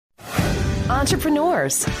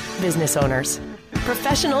Entrepreneurs, business owners,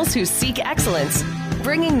 professionals who seek excellence,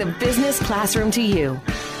 bringing the business classroom to you.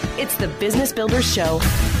 It's the Business Builders Show.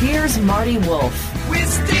 Here's Marty Wolf. We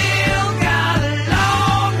still got a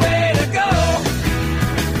long way to go.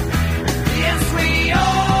 Yes, we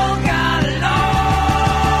all got a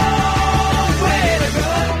long way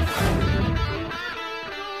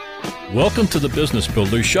to go. Welcome to the Business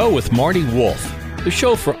Builders Show with Marty Wolf, the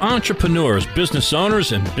show for entrepreneurs, business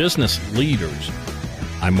owners, and business leaders.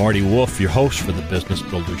 I'm Marty Wolf, your host for the Business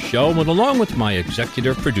Builders Show, and along with my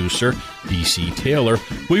executive producer, DC Taylor,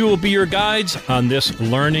 we will be your guides on this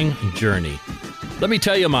learning journey. Let me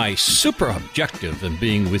tell you my super objective in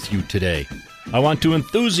being with you today. I want to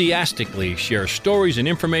enthusiastically share stories and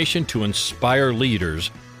information to inspire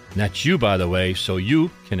leaders. And that's you, by the way, so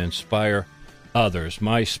you can inspire others.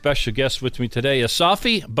 My special guest with me today is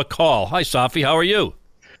Safi Bahcall. Hi, Safi. How are you?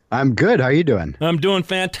 I'm good. How are you doing? I'm doing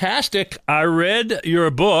fantastic. I read your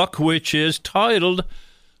book, which is titled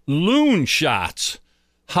Loonshots: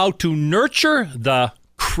 How to Nurture the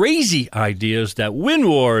Crazy Ideas That Win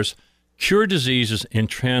Wars, Cure Diseases, and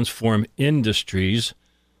Transform Industries.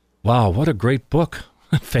 Wow, what a great book.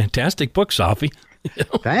 Fantastic book, Safi.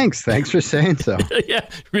 Thanks for saying so. Yeah,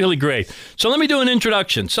 really great. So let me do an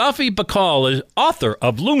introduction. Safi Bahcall is author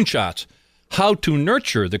of Loonshots: How to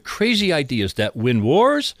Nurture the Crazy Ideas That Win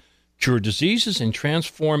Wars, Cure Diseases, and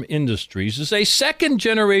Transform Industries. Is a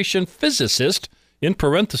second-generation physicist, in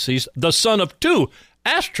parentheses, the son of two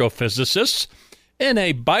astrophysicists, and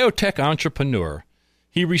a biotech entrepreneur.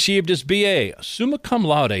 He received his BA, summa cum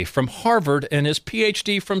laude, from Harvard and his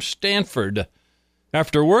PhD from Stanford.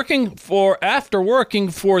 After working for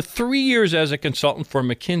 3 years as a consultant for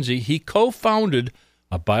McKinsey, he co-founded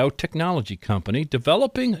a biotechnology company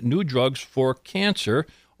developing new drugs for cancer,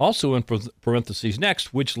 also in parentheses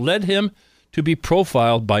next, which led him to be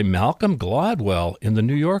profiled by Malcolm Gladwell in The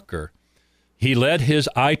New Yorker. He led its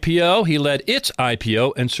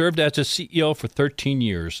IPO, and served as a CEO for 13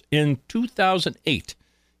 years. In 2008,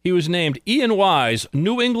 he was named E&Y's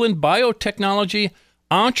New England Biotechnology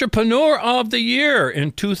Entrepreneur of the Year.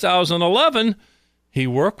 In 2011, he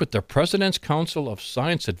worked with the President's Council of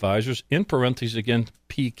Science Advisors, in parentheses again,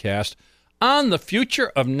 PCAST, on the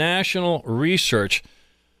future of national research.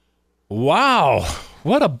 Wow,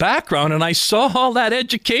 what a background. And I saw all that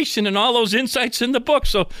education and all those insights in the book.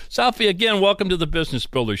 So, Safi, again, welcome to the Business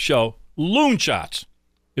Builders Show. Loonshots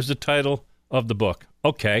is the title of the book.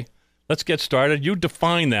 Okay, let's get started. You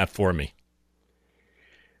define that for me.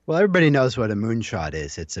 Well, everybody knows what a moonshot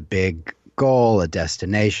is. It's a big goal, a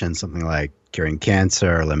destination, something like curing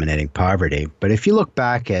cancer, eliminating poverty. But if you look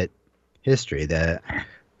back at history, the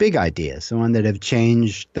big ideas, the ones that have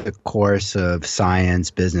changed the course of science,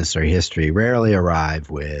 business, or history, rarely arrive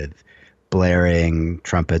with blaring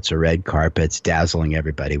trumpets or red carpets, dazzling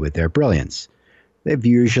everybody with their brilliance. They've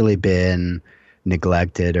usually been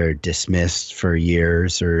neglected or dismissed for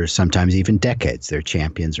years or sometimes even decades. Their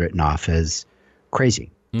champions written off as crazy.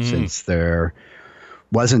 Mm-hmm. Since there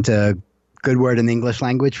wasn't a good word in the English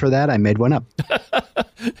language for that, I made one up.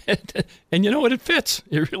 and you know what? It fits.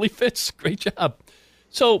 It really fits. Great job.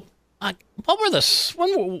 So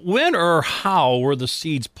when or how were the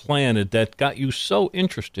seeds planted that got you so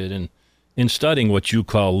interested in studying what you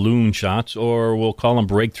call loonshots, or we'll call them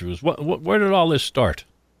breakthroughs? Where did all this start?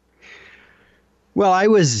 Well, I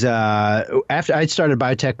was after I'd started a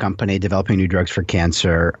biotech company developing new drugs for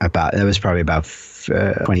cancer. That was probably about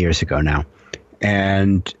 20 years ago now,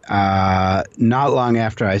 and not long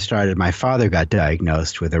after I started, my father got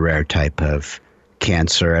diagnosed with a rare type of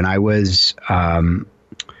cancer, and I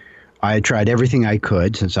had tried everything I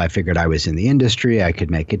could since I figured I was in the industry, I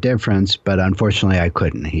could make a difference, but unfortunately I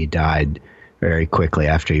couldn't. He died very quickly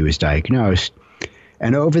after he was diagnosed,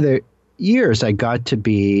 and over the years, I got to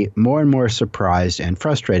be more and more surprised and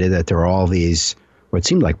frustrated that there were all these what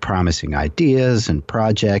seemed like promising ideas and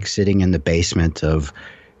projects sitting in the basement of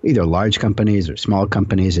either large companies or small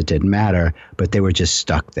companies. It didn't matter, but they were just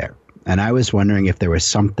stuck there. And I was wondering if there was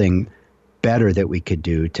something better that we could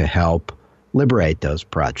do to help liberate those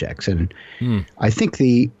projects. And I think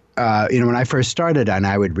when I first started, and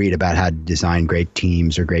I would read about how to design great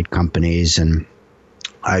teams or great companies, and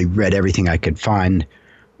I read everything I could find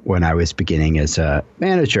when I was beginning as a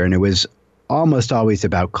manager, and it was almost always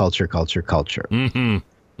about culture.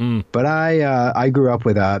 Mm-hmm. But I grew up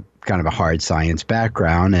with a kind of a hard science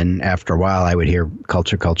background, and after a while I would hear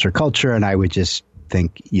culture, and I would just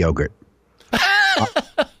think yogurt.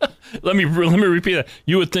 Let me repeat that.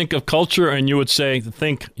 You would think of culture and you would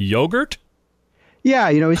think yogurt? Yeah,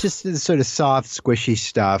 it's just this sort of soft, squishy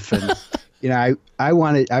stuff. And I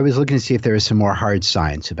was looking to see if there was some more hard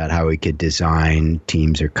science about how we could design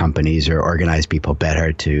teams or companies or organize people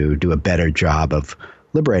better to do a better job of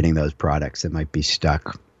liberating those products that might be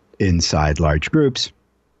stuck inside large groups.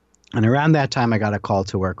 And around that time, I got a call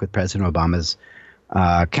to work with President Obama's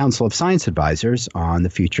Council of Science Advisors on the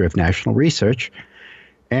future of national research.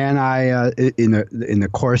 And I, in the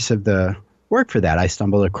course of the work for that, I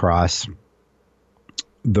stumbled across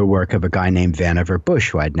the work of a guy named Vannevar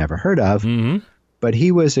Bush, who I'd never heard of. Mm-hmm. But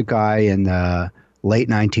he was a guy in the late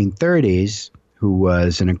 1930s who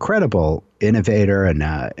was an incredible innovator and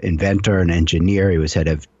inventor and engineer. He was head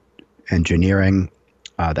of engineering,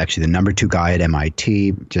 actually the number 2 guy at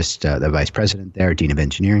MIT, just the vice president there, dean of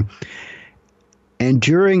engineering. And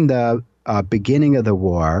during the beginning of the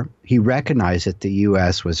war, he recognized that the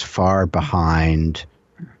U.S. was far behind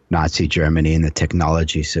Nazi Germany in the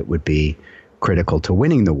technologies that would be critical to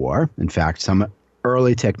winning the war. In fact, some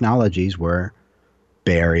early technologies were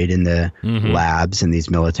buried in the labs, in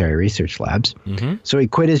these military research labs. Mm-hmm. So he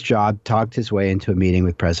quit his job, talked his way into a meeting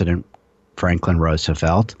with President Franklin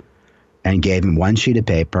Roosevelt, and gave him one sheet of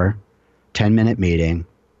paper, 10-minute meeting,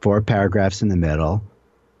 4 paragraphs in the middle.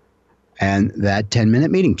 And that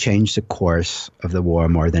 10-minute meeting changed the course of the war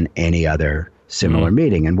more than any other similar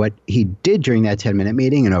meeting. And what he did during that 10-minute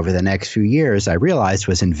meeting and over the next few years, I realized,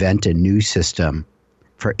 was invent a new system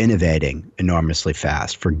for innovating enormously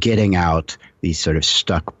fast, for getting out these sort of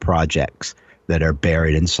stuck projects that are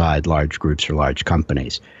buried inside large groups or large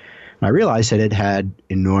companies. And I realized that it had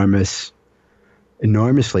enormously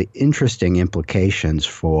interesting implications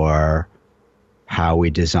for how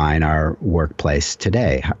we design our workplace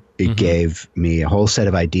today. It gave me a whole set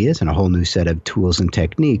of ideas and a whole new set of tools and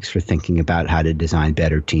techniques for thinking about how to design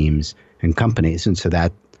better teams and companies. And so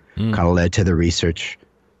that kind of led to the research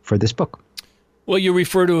for this book. Well, you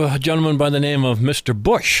refer to a gentleman by the name of Mr.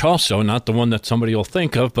 Bush also, not the one that somebody will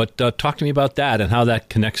think of, but talk to me about that and how that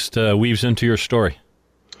connects, weaves into your story.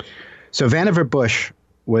 So Vannevar Bush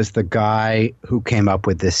was the guy who came up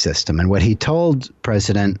with this system. And what he told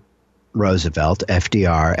President Roosevelt,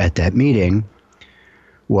 FDR, at that meeting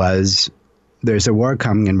was, there's a war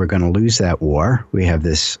coming and we're going to lose that war. We have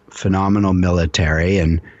this phenomenal military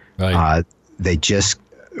and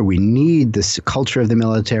we need this culture of the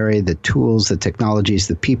military, the tools, the technologies,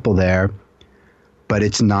 the people there, but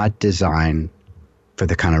it's not designed for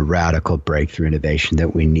the kind of radical breakthrough innovation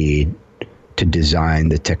that we need to design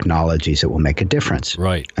the technologies that will make a difference.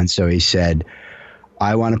 Right. And so he said,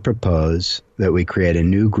 I want to propose that we create a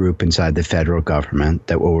new group inside the federal government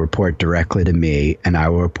that will report directly to me, and I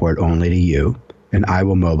will report only to you, and I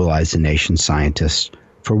will mobilize the nation's scientists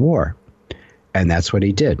for war. And that's what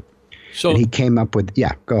he did. So and he came up with,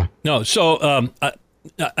 go. No, so,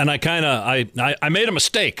 and I made a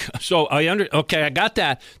mistake. So I got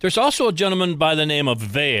that. There's also a gentleman by the name of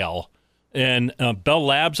Vail in Bell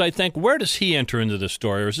Labs, I think. Where does he enter into the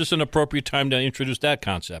story? Or is this an appropriate time to introduce that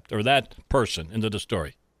concept or that person into the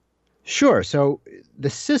story? Sure. So the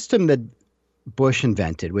system that Bush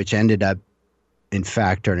invented, which ended up, in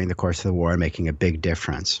fact, during the course of the war, making a big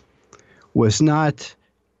difference, was not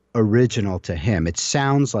original to him. It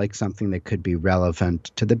sounds like something that could be relevant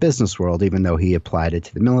to the business world, even though he applied it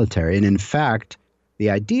to the military. And in fact, the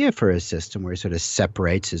idea for his system, where he sort of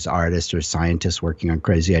separates his artists or scientists working on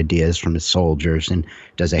crazy ideas from his soldiers and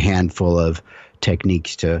does a handful of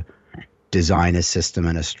techniques to design a system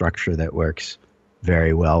and a structure that works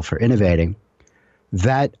very well for innovating,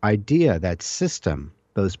 that idea, that system,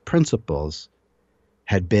 those principles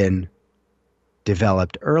had been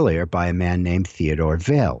developed earlier by a man named Theodore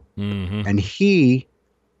Vail. Mm-hmm. And he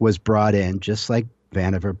was brought in, just like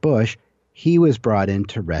Vannevar Bush, he was brought in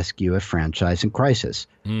to rescue a franchise in crisis.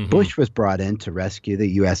 Mm-hmm. Bush was brought in to rescue the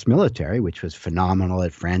U.S. military, which was phenomenal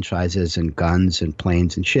at franchises and guns and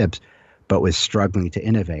planes and ships, but was struggling to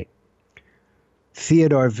innovate.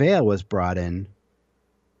 Theodore Vail was brought in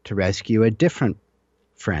to rescue a different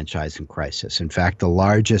franchise in crisis. In fact, the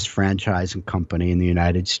largest franchising company in the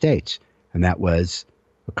United States, and that was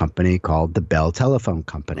a company called the Bell Telephone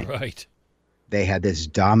Company. Right. They had this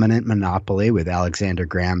dominant monopoly with Alexander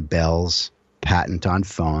Graham Bell's patent on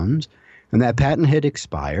phones, and that patent had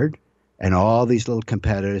expired, and all these little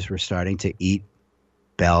competitors were starting to eat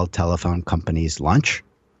Bell Telephone Company's lunch.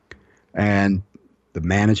 And the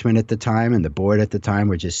management at the time and the board at the time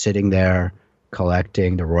were just sitting there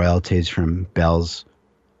collecting the royalties from Bell's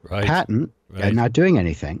patent and not doing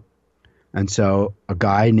anything. And so a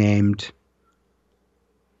guy named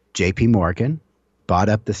J.P. Morgan bought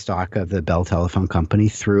up the stock of the Bell Telephone Company,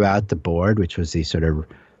 threw out the board, which was these sort of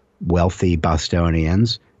wealthy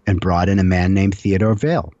Bostonians, and brought in a man named Theodore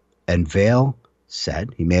Vail. And Vail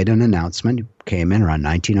said, he made an announcement. He came in around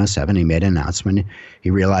 1907. He made an announcement.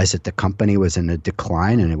 He realized that the company was in a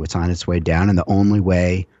decline and it was on its way down. And the only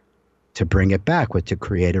way to bring it back was to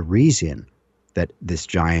create a reason that this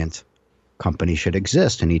giant company should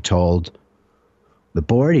exist. And he told the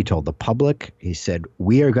board, he told the public, he said,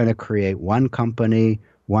 we are going to create one company,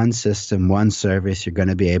 one system, one service. You're going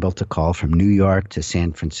to be able to call from New York to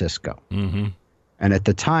San Francisco. Mm-hmm. And at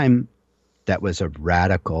the time, that was a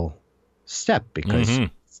radical step because,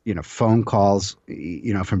 phone calls,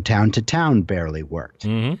 from town to town barely worked.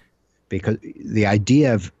 Mm-hmm. Because the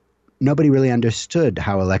idea of nobody really understood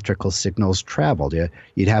how electrical signals traveled.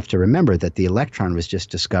 You'd have to remember that the electron was just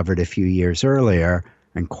discovered a few years earlier,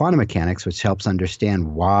 and quantum mechanics, which helps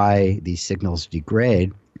understand why these signals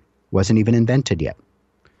degrade, wasn't even invented yet.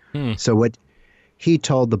 So what he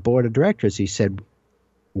told the board of directors, he said,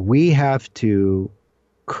 we have to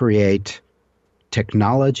create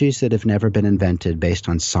technologies that have never been invented based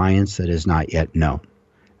on science that is not yet known.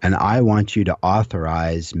 And I want you to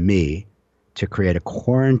authorize me to create a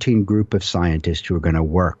quarantine group of scientists who are going to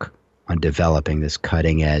work on developing this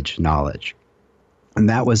cutting edge knowledge. And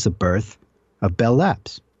that was the birth of Bell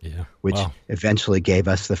Labs, which eventually gave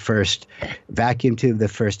us the first vacuum tube, the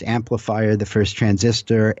first amplifier, the first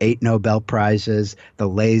transistor, 8 Nobel Prizes, the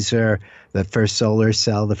laser, the first solar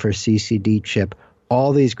cell, the first CCD chip,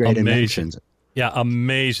 all these great inventions. Yeah,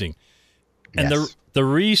 amazing. And Yes. the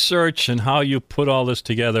research and how you put all this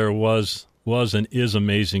together was and is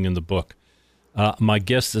amazing in the book. My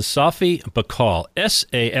guest is Safi Bahcall,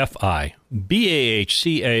 Safi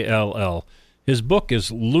Bahcall. His book is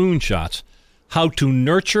Loonshots, How to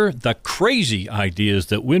Nurture the Crazy Ideas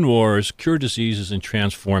That Win Wars, Cure Diseases, and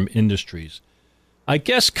Transform Industries. I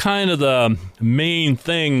guess kind of the main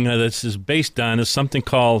thing that this is based on is something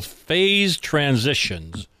called phase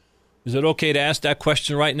transitions. Is it okay to ask that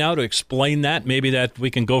question right now to explain that? Maybe that we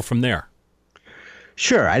can go from there.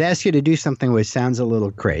 Sure. I'd ask you to do something which sounds a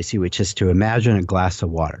little crazy, which is to imagine a glass of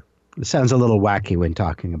water. It sounds a little wacky when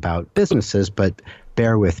talking about businesses, but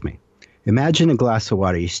bear with me. Imagine a glass of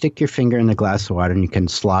water. You stick your finger in the glass of water and you can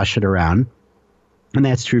slosh it around. And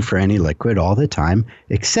that's true for any liquid all the time,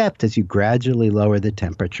 except as you gradually lower the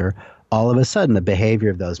temperature, all of a sudden the behavior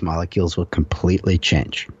of those molecules will completely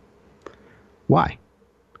change. Why?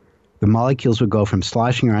 The molecules would go from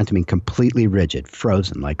sloshing around to being completely rigid,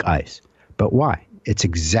 frozen like ice. But why? It's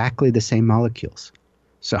exactly the same molecules.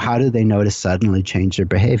 So how do they know to suddenly change their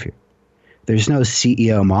behavior? There's no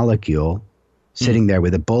CEO molecule sitting there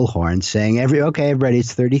with a bullhorn saying, everybody,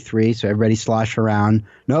 it's 33, so everybody slosh around.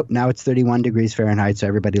 Nope, now it's 31 degrees Fahrenheit, so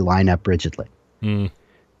everybody line up rigidly.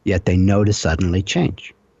 Yet they know to suddenly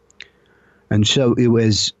change. And so it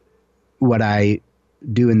was what I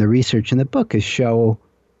do in the research in the book is show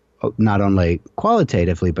not only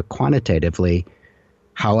qualitatively but quantitatively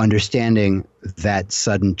how understanding that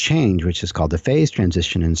sudden change, which is called the phase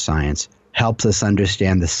transition in science, helps us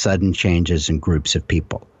understand the sudden changes in groups of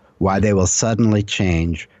people, why they will suddenly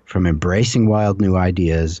change from embracing wild new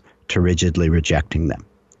ideas to rigidly rejecting them.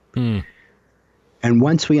 And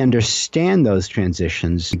once we understand those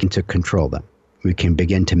transitions, we can to control them. We can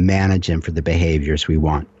begin to manage them for the behaviors we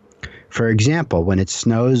want. For example, when it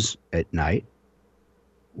snows at night,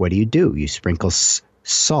 what do? You sprinkle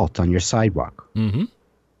salt on your sidewalk.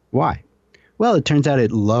 Why? Well, it turns out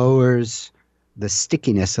it lowers the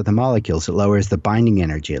stickiness of the molecules. It lowers the binding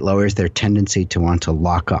energy. It lowers their tendency to want to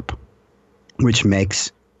lock up, which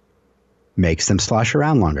makes them slosh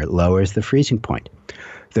around longer. It lowers the freezing point.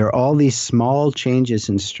 There are all these small changes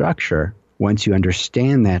in structure, once you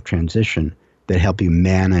understand that transition, that help you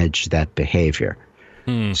manage that behavior.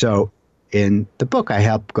 So in the book, I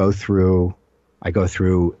go through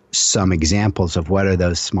some examples of what are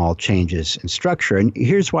those small changes in structure. And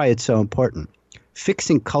here's why it's so important.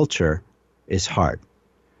 Fixing culture is hard.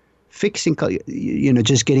 Fixing,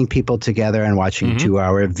 just getting people together and watching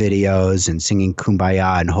 2-hour videos and singing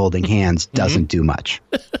Kumbaya and holding hands doesn't do much.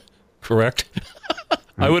 Correct.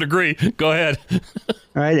 I would agree. Go ahead.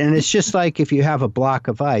 All right. And it's just like if you have a block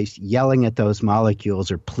of ice, yelling at those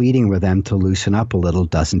molecules or pleading with them to loosen up a little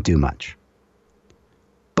doesn't do much.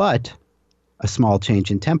 But a small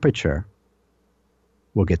change in temperature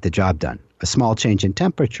will get the job done. A small change in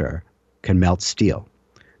temperature can melt steel.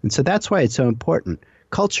 And so that's why it's so important.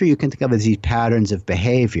 Culture you can think of as these patterns of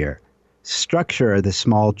behavior. Structure are the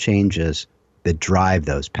small changes that drive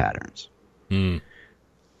those patterns.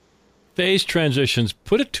 Phase transitions.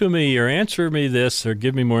 Put it to me or answer me this or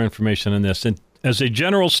give me more information on this. And as a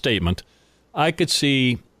general statement, I could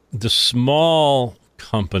see the small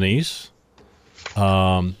companies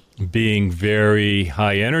being very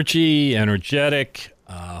high energy, energetic,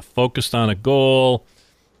 focused on a goal,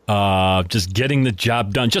 just getting the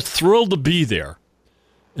job done, just thrilled to be there.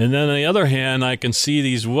 And then on the other hand, I can see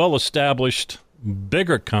these well-established,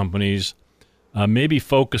 bigger companies maybe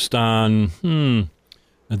focused on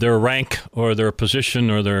their rank or their position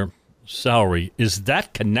or their salary. Is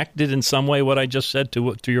that connected in some way, what I just said,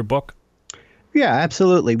 to your book? Yeah,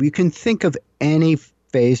 absolutely. We can think of any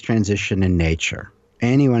phase transition in nature,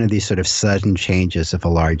 any one of these sort of sudden changes of a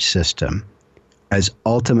large system, as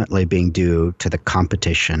ultimately being due to the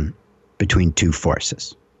competition between two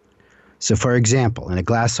forces. So, for example, in a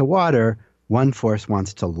glass of water, one force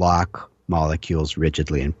wants to lock molecules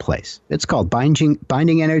rigidly in place. It's called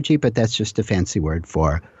binding energy, but that's just a fancy word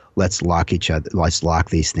for let's lock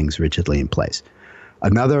these things rigidly in place.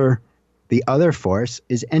 The other force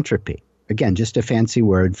is entropy. Again, just a fancy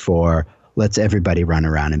word for let's everybody run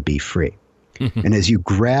around and be free. And as you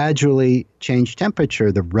gradually change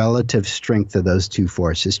temperature, the relative strength of those two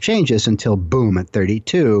forces changes until, boom, at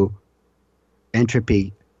 32,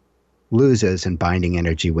 entropy loses and binding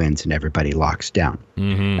energy wins and everybody locks down.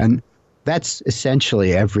 And that's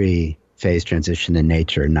essentially every phase transition in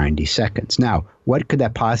nature in 90 seconds. Now, what could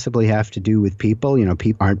that possibly have to do with people?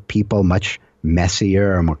 Aren't people much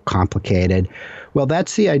messier or more complicated? Well,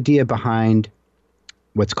 that's the idea behind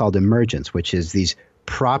what's called emergence, which is these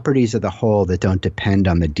properties of the whole that don't depend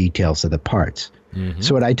on the details of the parts.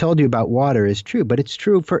 So what I told you about water is true, but it's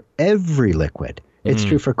true for every liquid. It's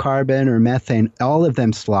true for carbon or methane. All of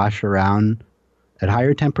them slosh around at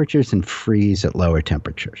higher temperatures and freeze at lower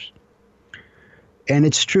temperatures. And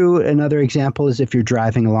it's true, another example is if you're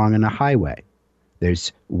driving along on a highway.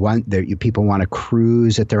 People want to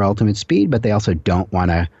cruise at their ultimate speed, but they also don't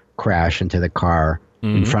want to crash into the car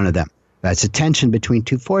in front of them. That's a tension between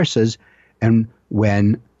two forces. And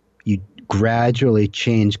when you gradually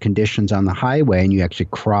change conditions on the highway and you actually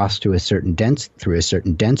cross to through a certain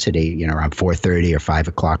density, around 4:30 or 5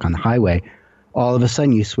 o'clock on the highway, all of a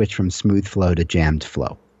sudden you switch from smooth flow to jammed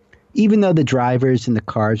flow. Even though the drivers and the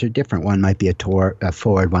cars are different, one might be a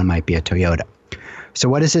Ford, one might be a Toyota. So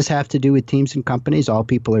what does this have to do with teams and companies? All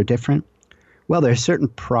people are different. Well, there are certain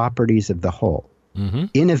properties of the whole.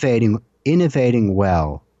 Innovating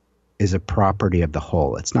well is a property of the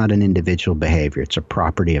whole. It's not an individual behavior. It's a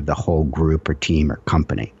property of the whole group or team or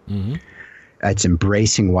company. It's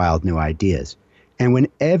embracing wild new ideas. And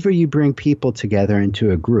whenever you bring people together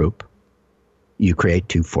into a group, you create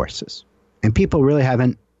two forces. And people really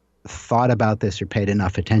haven't thought about this or paid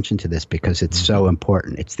enough attention to this because it's so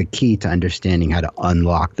important. It's the key to understanding how to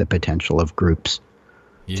unlock the potential of groups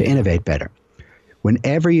to innovate better.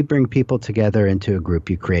 Whenever you bring people together into a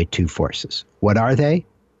group, you create two forces. What are they?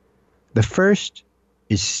 The first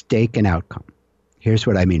is stake and outcome. Here's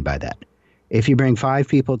what I mean by that. If you bring 5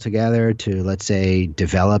 people together to, let's say,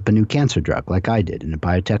 develop a new cancer drug, like I did in a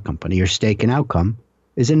biotech company, your stake and outcome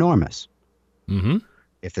is enormous.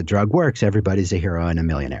 If the drug works, everybody's a hero and a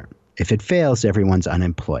millionaire. If it fails, everyone's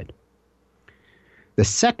unemployed. The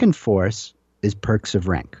second force is perks of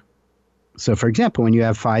rank. So, for example, when you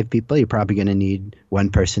have 5 people, you're probably going to need one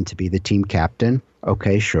person to be the team captain.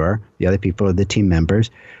 Okay, sure. The other people are the team members.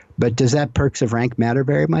 But does that perks of rank matter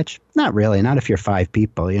very much? Not really. Not if you're 5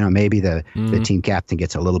 people. Maybe the team captain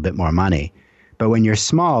gets a little bit more money. But when you're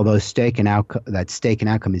small, that stake and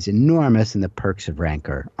outcome is enormous, and the perks of rank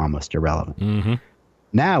are almost irrelevant.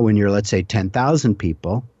 Now, when you're, let's say, 10,000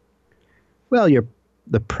 people, well,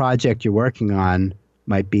 the project you're working on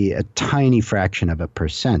might be a tiny fraction of a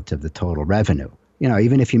 % of the total revenue.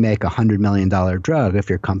 Even if you make a $100 million drug, if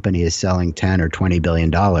your company is selling $10 or $20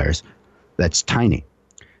 billion, that's tiny.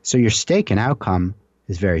 So your stake and outcome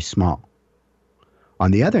is very small. On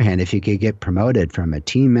the other hand, if you could get promoted from a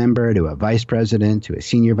team member to a vice president to a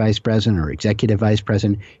senior vice president or executive vice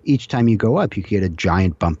president, each time you go up, you could get a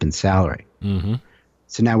giant bump in salary.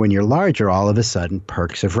 So now when you're larger, all of a sudden,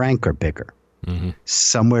 perks of rank are bigger.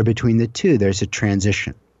 Somewhere between the two, there's a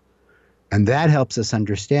transition. And that helps us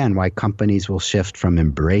understand why companies will shift from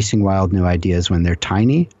embracing wild new ideas when they're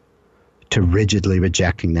tiny to rigidly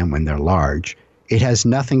rejecting them when they're large. It has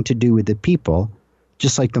nothing to do with the people,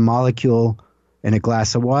 just like the molecule in a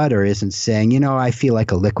glass of water isn't saying, I feel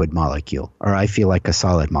like a liquid molecule or I feel like a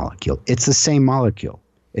solid molecule. It's the same molecule.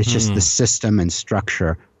 It's just the system and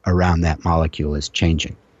structure around that molecule is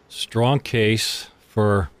changing. Strong case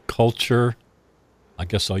for culture. I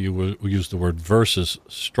guess I'll use the word versus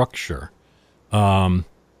structure.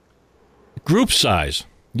 Group size.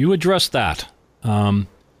 You addressed that.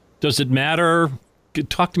 Does it matter?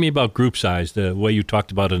 Talk to me about group size, the way you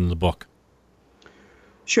talked about it in the book.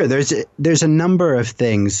 Sure. There's a number of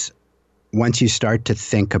things once you start to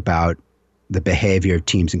think about the behavior of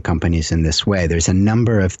teams and companies in this way, there's a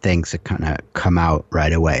number of things that kind of come out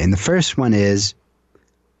right away. And the first one is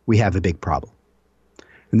we have a big problem.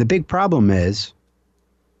 And the big problem is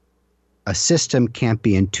a system can't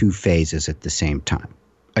be in two phases at the same time.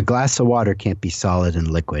 A glass of water can't be solid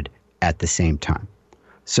and liquid at the same time.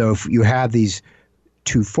 So if you have these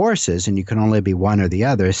two forces and you can only be one or the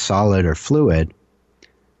other, solid or fluid,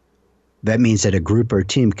 that means that a group or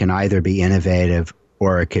team can either be innovative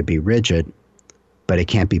or it could be rigid, but it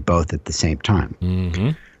can't be both at the same time.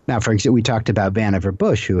 Mm-hmm. Now, for example, we talked about Vannevar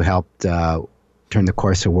Bush, who helped turn the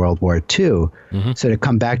course of World War II. Mm-hmm. So to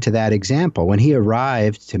come back to that example, when he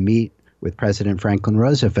arrived to meet with President Franklin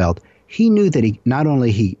Roosevelt, he knew that not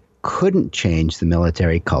only he couldn't change the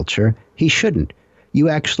military culture, he shouldn't. You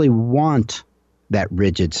actually want that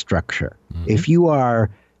rigid structure. Mm-hmm. If you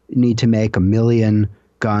need to make 1 million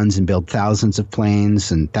guns and build thousands of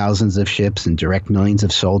planes and thousands of ships and direct millions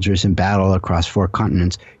of soldiers in battle across 4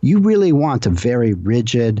 continents, you really want a very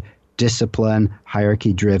rigid, disciplined,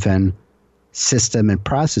 hierarchy-driven system and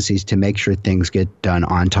processes to make sure things get done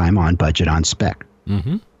on time, on budget, on spec.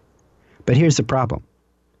 Mm-hmm. But here's the problem.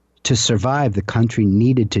 To survive, the country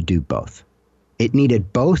needed to do both. It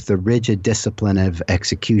needed both the rigid discipline of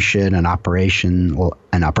execution and operational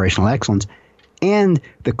excellence and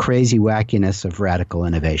the crazy wackiness of radical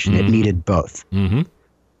innovation. Mm-hmm. It needed both. Mm-hmm.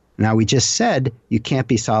 Now, we just said you can't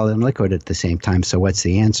be solid and liquid at the same time, so what's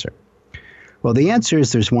the answer? Well, the answer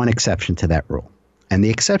is there's one exception to that rule. And the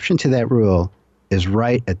exception to that rule is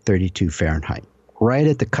right at 32 Fahrenheit. Right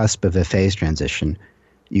at the cusp of a phase transition,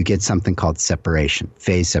 you get something called separation,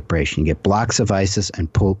 phase separation. You get blocks of ice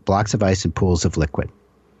and pools of liquid.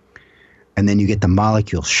 And then you get the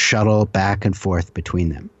molecules shuttle back and forth between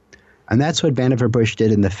them. And that's what Vannevar Bush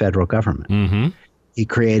did in the federal government. Mm-hmm. He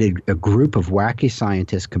created a group of wacky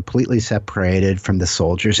scientists completely separated from the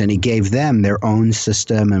soldiers, and he gave them their own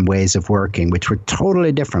system and ways of working, which were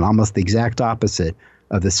totally different, almost the exact opposite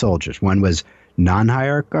of the soldiers. One was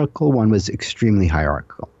non-hierarchical, one was extremely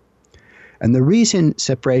hierarchical. And the reason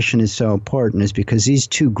separation is so important is because these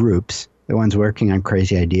two groups, the ones working on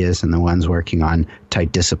crazy ideas and the ones working on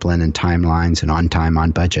tight discipline and timelines and on time,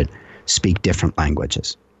 on budget, speak different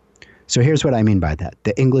languages. So here's what I mean by that.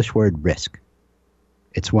 The English word risk.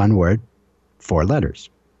 It's one word, 4 letters.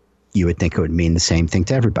 You would think it would mean the same thing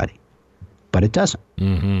to everybody, but it doesn't.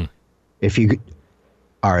 Mm-hmm. If you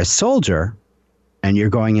are a soldier and you're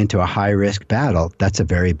going into a high-risk battle, that's a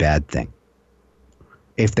very bad thing.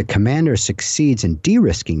 If the commander succeeds in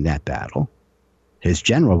de-risking that battle, his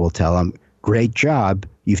general will tell him, great job,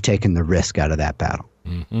 you've taken the risk out of that battle.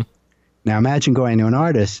 Mm-hmm. Now imagine going to an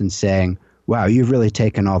artist and saying, wow, you've really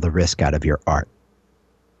taken all the risk out of your art.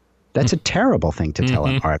 That's a terrible thing to tell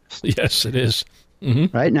an artist. Yes, it is.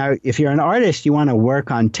 Mm-hmm. Right? Now, if you're an artist, you want to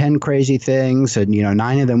work on 10 crazy things and,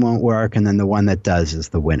 9 of them won't work, and then the one that does is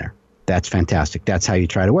the winner. That's fantastic. That's how you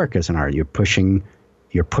try to work as an artist. You're pushing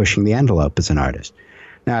the envelope as an artist.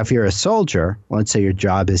 Now, if you're a soldier, let's say your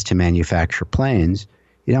job is to manufacture planes,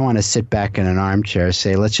 you don't want to sit back in an armchair and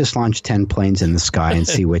say, let's just launch 10 planes in the sky and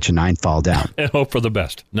see which 9 fall down. And hope for the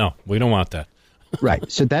best. No, we don't want that.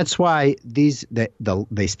 Right. So that's why they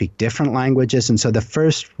speak different languages. And so the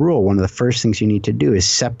first rule, one of the first things you need to do is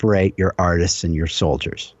separate your artists and your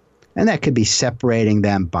soldiers. And that could be separating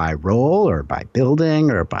them by role or by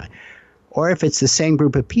building or if it's the same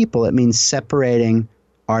group of people, it means separating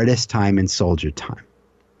artist time and soldier time.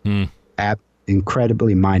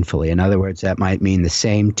 Incredibly mindfully. In other words, that might mean the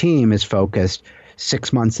same team is focused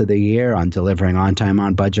 6 months of the year on delivering on time,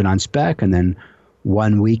 on budget, on spec, and then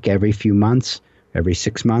 1 week every few months, every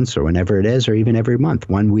 6 months or whenever it is, or even every month.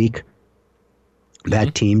 1 week,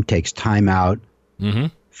 that team takes time out,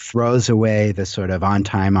 throws away the sort of on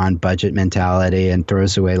time, on budget mentality and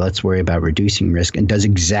throws away, let's worry about reducing risk, and does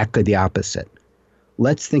exactly the opposite.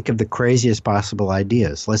 Let's think of the craziest possible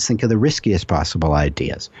ideas. Let's think of the riskiest possible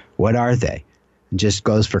ideas. What are they? And just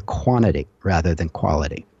goes for quantity rather than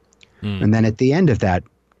quality. And then at the end of that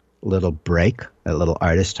little break, that little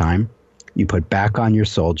artist time, you put back on your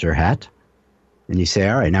soldier hat and you say,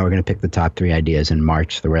 all right, now we're going to pick the top 3 ideas and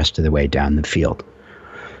march the rest of the way down the field.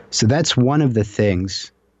 So that's one of the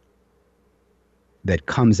things that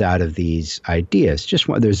comes out of these ideas.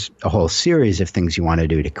 There's a whole series of things you want to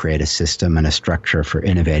do to create a system and a structure for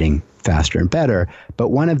innovating faster and better. But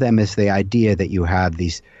one of them is the idea that you have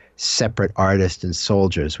these separate artists and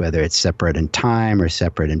soldiers, whether it's separate in time or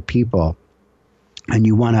separate in people. And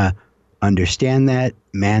you want to understand that,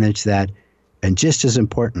 manage that, and just as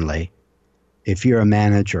importantly, if you're a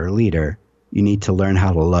manager or leader, you need to learn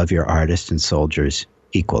how to love your artists and soldiers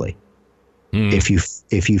equally. If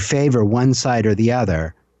you favor one side or the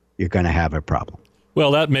other, you're going to have a problem.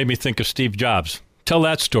 Well, that made me think of Steve Jobs. Tell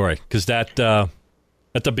that story, because that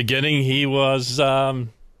at the beginning he was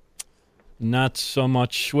not so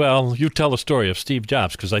much. Well, you tell the story of Steve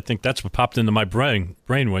Jobs, because I think that's what popped into my brain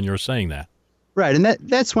when you were saying that. Right, and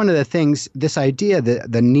that's one of the things. This idea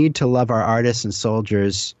that the need to love our artists and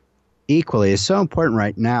soldiers equally is so important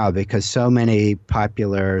right now, because so many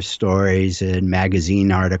popular stories and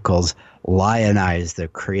magazine articles lionize the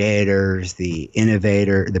creators, the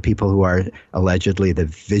innovator, the people who are allegedly the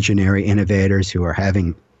visionary innovators who are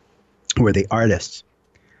the artists.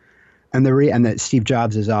 And that Steve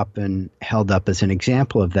Jobs is often held up as an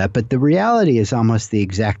example of that. But the reality is almost the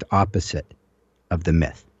exact opposite of the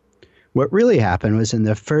myth. What really happened was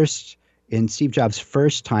in Steve Jobs'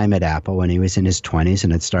 first time at Apple, when he was in his 20s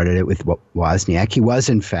and had started it with Wozniak, he was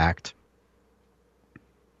in fact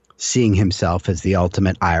seeing himself as the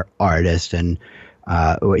ultimate artist, and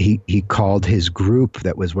he called his group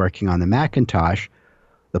that was working on the Macintosh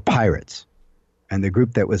the Pirates, and the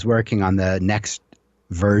group that was working on the next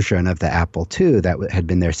version of the Apple II that had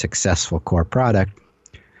been their successful core product,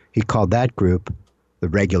 he called that group the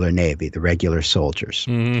regular Navy, the regular soldiers.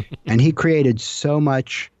 Mm-hmm. And he created so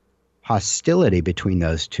much hostility between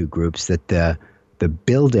those two groups that the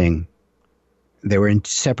building, they were in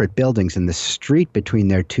separate buildings, and the street between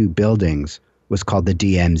their two buildings was called the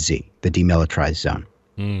DMZ, the Demilitarized Zone.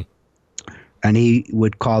 Mm. And he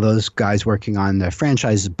would call those guys working on the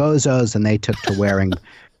franchise bozos, and they took to wearing,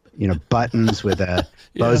 buttons with a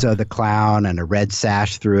bozo the clown and a red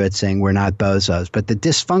sash through it saying we're not bozos. But the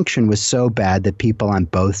dysfunction was so bad that people on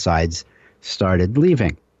both sides started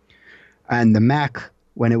leaving. And the Mac,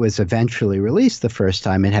 when it was eventually released the first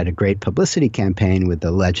time, it had a great publicity campaign with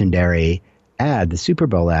the legendary ad, the Super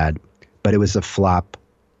Bowl ad, but it was a flop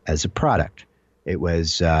as a product. It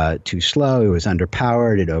was too slow, it was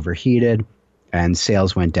underpowered, it overheated, and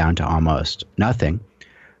sales went down to almost nothing.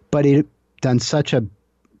 But he'd done such a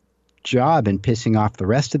job in pissing off the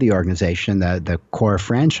rest of the organization, the core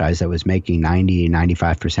franchise that was making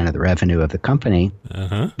 95% of the revenue of the company,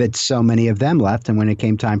 that so many of them left. And when it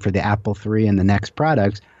came time for the Apple III and the next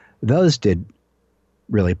products, those did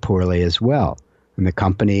really poorly as well. And the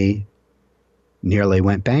company nearly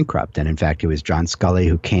went bankrupt. And in fact, it was John Scully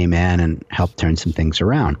who came in and helped turn some things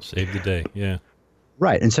around. Saved the day, yeah.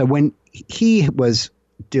 Right. And so when he was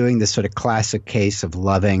doing this sort of classic case of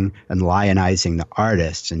loving and lionizing the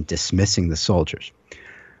artists and dismissing the soldiers,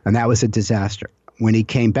 and that was a disaster. When he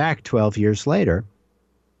came back 12 years later,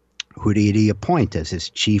 who did he appoint as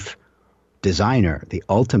his chief designer, the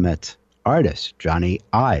ultimate artist? Johnny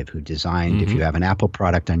Ive, who designed, if you have an Apple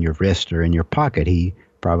product on your wrist or in your pocket, he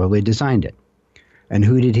probably designed it. And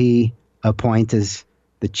who did he appoint as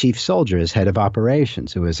the chief soldier, as head of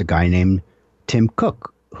operations? It was a guy named Tim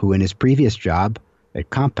Cook, who in his previous job at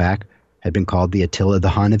Compaq had been called the Attila the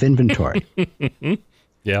Hun of inventory.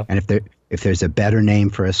 Yeah. And if there's a better name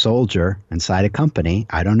for a soldier inside a company,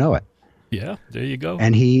 I don't know it. Yeah, there you go.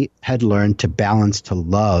 And he had learned to balance, to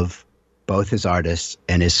love both his artists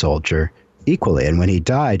and his soldier equally. And when he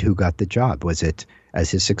died, who got the job? Was it, as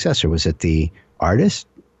his successor, was it the artist?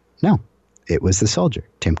 No, it was the soldier,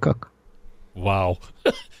 Tim Cook. Wow.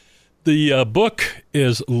 The book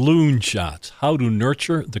is Loonshots, How to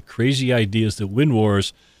Nurture the Crazy Ideas That Win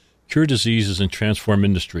Wars, Cure Diseases, and Transform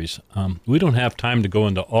Industries. We don't have time to go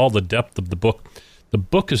into all the depth of the book. The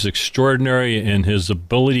book is extraordinary in his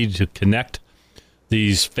ability to connect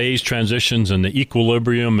these phase transitions and the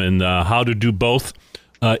equilibrium and how to do both.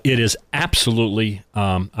 It is absolutely,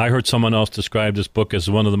 I heard someone else describe this book as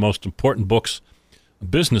one of the most important books,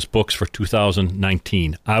 business books for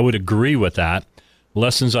 2019. I would agree with that.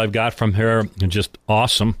 Lessons I've got from her are just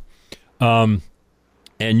awesome. And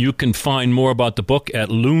you can find more about the book at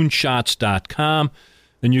loonshots.com.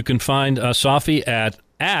 And you can find Safi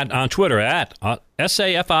on Twitter at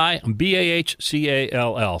SAFIBAHCALL.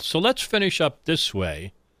 So let's finish up this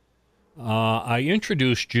way. I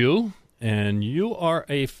introduced you, and you are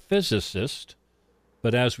a physicist.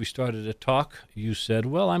 But as we started to talk, you said,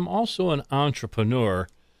 well, I'm also an entrepreneur.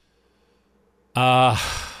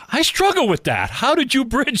 I struggle with that. How did you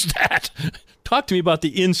bridge that? Talk to me about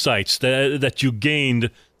the insights that you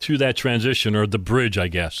gained through that transition, or the bridge, I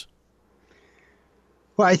guess.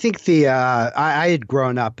 Well, I think I had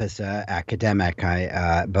grown up as an academic.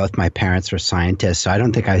 Both my parents were scientists, so I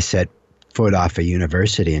don't think I set foot off a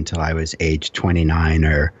university until I was age 29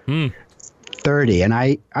 or 30. And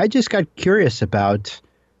I just got curious about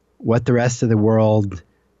what the rest of the world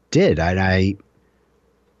did. I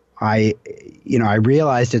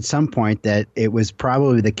realized at some point that it was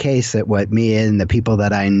probably the case that what me and the people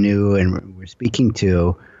that I knew and were speaking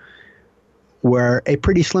to were a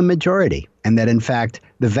pretty slim majority, and that in fact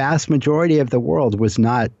the vast majority of the world was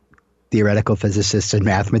not theoretical physicists and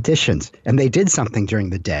mathematicians, and they did something during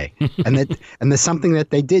the day, and the something that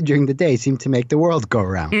they did during the day seemed to make the world go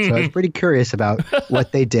around. So I was pretty curious about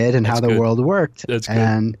what they did and how the world worked,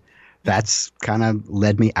 and that's kind of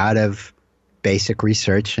led me out of basic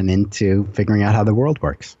research and into figuring out how the world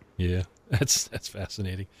works. Yeah, that's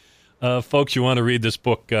fascinating. Folks, you want to read this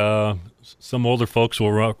book. Some older folks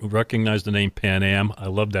will recognize the name Pan Am. I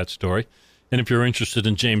love that story. And if you're interested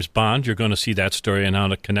in James Bond, you're going to see that story and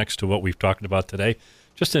how it connects to what we've talked about today.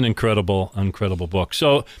 Just an incredible book.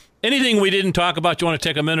 So anything we didn't talk about, you want to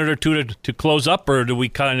take a minute or two to close up, or do we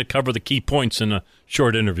kind of cover the key points in a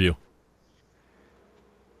short interview?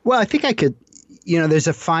 Well, I think I could, there's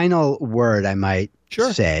a final word I might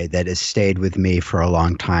say that has stayed with me for a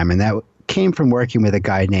long time, and that came from working with a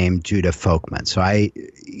guy named Judah Folkman. So I,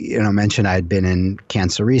 mentioned I'd been in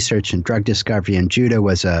cancer research and drug discovery, and Judah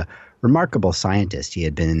was a remarkable scientist. He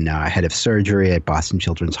had been head of surgery at Boston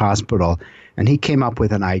Children's Hospital, and he came up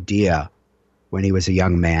with an idea when he was a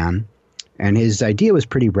young man. And his idea was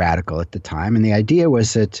pretty radical at the time. And the idea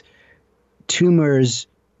was that tumors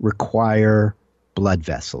require blood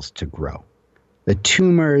vessels to grow. The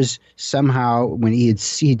tumors somehow, when he'd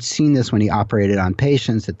seen this when he operated on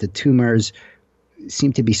patients, that the tumors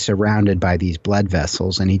seemed to be surrounded by these blood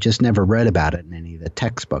vessels, and he just never read about it in any of the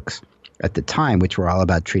textbooks at the time, which were all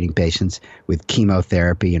about treating patients with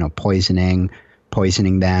chemotherapy, poisoning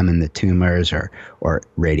them and the tumors, or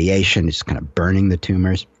radiation, just kind of burning the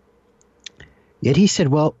tumors. Yet he said,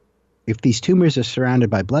 well, if these tumors are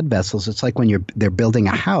surrounded by blood vessels, it's like when they're building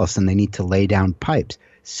a house and they need to lay down pipes.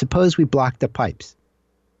 Suppose we block the pipes.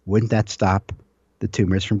 Wouldn't that stop the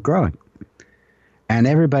tumors from growing? And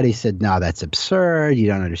everybody said, no, that's absurd. You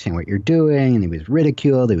don't understand what you're doing. And he was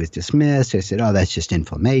ridiculed. He was dismissed. They said, oh, that's just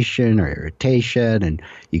inflammation or irritation. And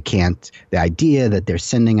you can't, the idea that they're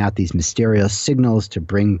sending out these mysterious signals to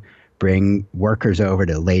bring workers over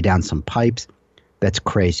to lay down some pipes, that's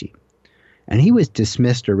crazy. And he was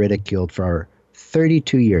dismissed or ridiculed for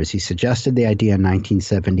 32 years. He suggested the idea in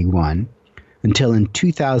 1971 until in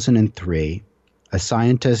 2003, a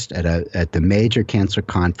scientist at the major cancer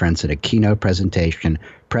conference at a keynote presentation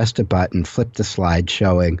pressed a button, flipped a slide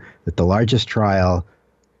showing that the largest trial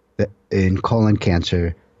in colon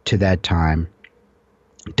cancer to that time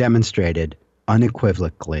demonstrated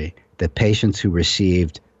unequivocally that patients who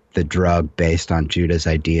received the drug based on Judah's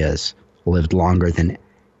ideas lived longer than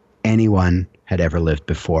anyone had ever lived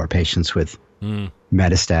before, patients with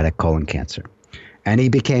metastatic colon cancer. And he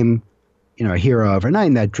became, a hero overnight,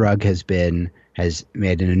 and that drug has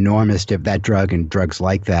made an enormous that drug and drugs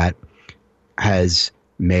like that has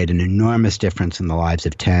made an enormous difference in the lives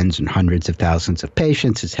of tens and hundreds of thousands of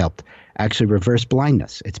patients. It's helped actually reverse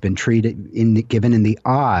blindness. It's been given in the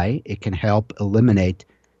eye. It can help eliminate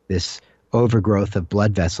this overgrowth of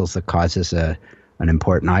blood vessels that causes an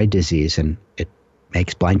important eye disease, and it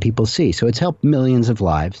makes blind people see. So it's helped millions of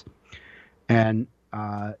lives. And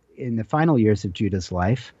in the final years of Judah's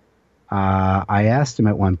life, I asked him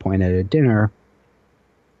at one point at a dinner,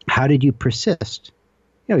 how did you persist?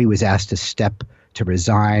 He was asked to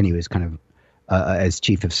resign. He was kind of as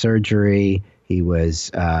chief of surgery. He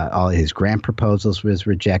was all his grant proposals was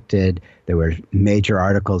rejected. There were major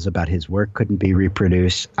articles about his work couldn't be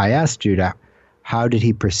reproduced. I asked Judah, how did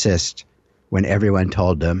he persist when everyone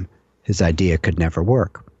told him his idea could never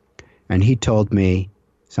work? And he told me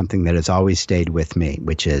something that has always stayed with me,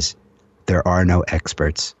 which is there are no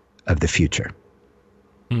experts of the future.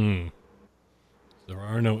 There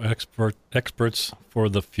are no experts for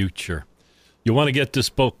the future. You want to get this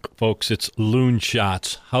book, folks. It's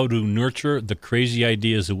Loonshots, How to Nurture the Crazy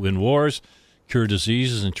Ideas that Win Wars, Cure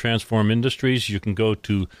Diseases, and Transform Industries. You can go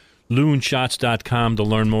to loonshots.com to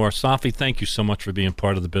learn more. Safi, thank you so much for being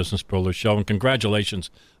part of the Business Builder Show, and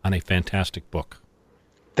congratulations on a fantastic book.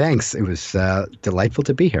 Thanks. It was delightful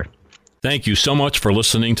to be here. Thank you so much for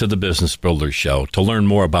listening to the Business Builder Show. To learn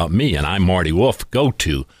more about me, and I'm Marty Wolf, go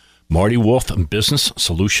to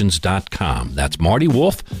MartyWolfBusinessSolutions.com. That's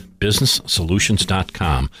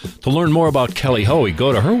MartyWolfBusinessSolutions.com. To learn more about Kelly Hoey,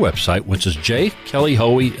 go to her website, which is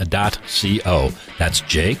jkellyhoey.co. That's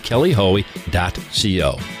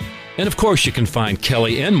jkellyhoey.co. And of course, you can find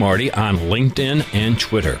Kelly and Marty on LinkedIn and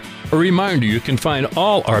Twitter. A reminder, you can find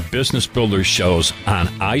all our Business Builders shows on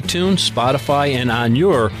iTunes, Spotify, and on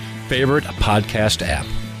your favorite podcast app.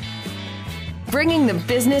 Bringing the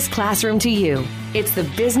business classroom to you. It's the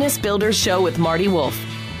Business Builders Show with Marty Wolf.